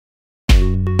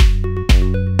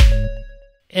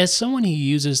As someone who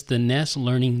uses the Nest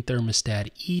Learning Thermostat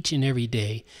each and every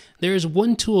day, there is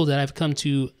one tool that I've come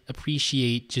to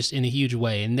appreciate just in a huge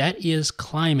way, and that is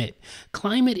Climate.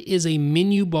 Climate is a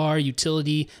menu bar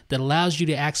utility that allows you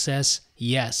to access,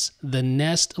 yes, the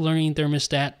Nest Learning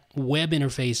Thermostat web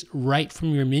interface right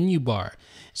from your menu bar.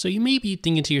 So you may be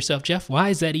thinking to yourself, Jeff, why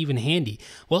is that even handy?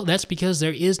 Well, that's because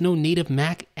there is no native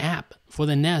Mac app for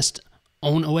the Nest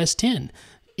on OS X.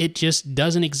 It just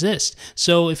doesn't exist.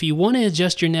 So if you want to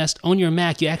adjust your Nest on your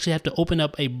Mac, you actually have to open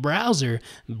up a browser,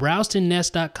 browse to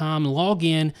nest.com, log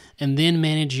in, and then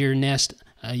manage your Nest.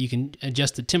 You can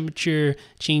adjust the temperature,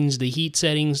 change the heat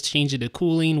settings, change it to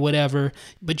cooling, whatever.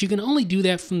 But you can only do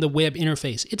that from the web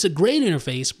interface. It's a great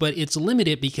interface, but it's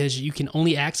limited because you can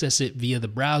only access it via the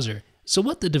browser. So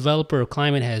what the developer of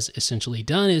Climate has essentially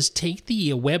done is take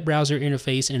the web browser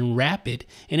interface and wrap it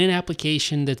in an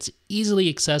application that's easily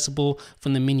accessible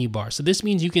from the menu bar. So this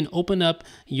means you can open up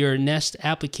your Nest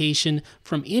application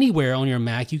from anywhere on your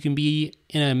Mac. You can be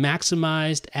in a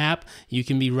maximized app. You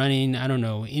can be running, I don't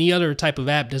know, any other type of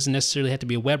app. Doesn't necessarily have to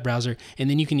be a web browser. And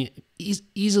then you can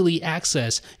easily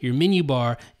access your menu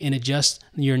bar and adjust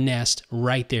your Nest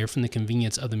right there from the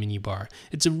convenience of the menu bar.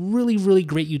 It's a really, really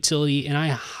great utility, and I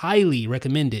highly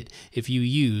recommend it if you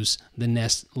use the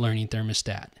Nest Learning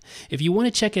Thermostat. If you want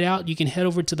to check it out, you can head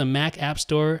over to the Mac App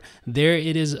Store. There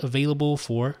it is available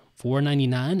for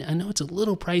 $4.99. I know it's a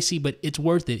little pricey, but it's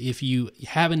worth it if you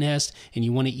have a Nest and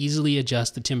you want to easily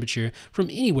adjust the temperature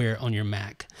from anywhere on your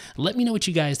Mac. Let me know what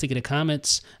you guys think in the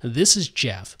comments. This is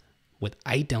Jeff with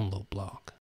iDownload Blog.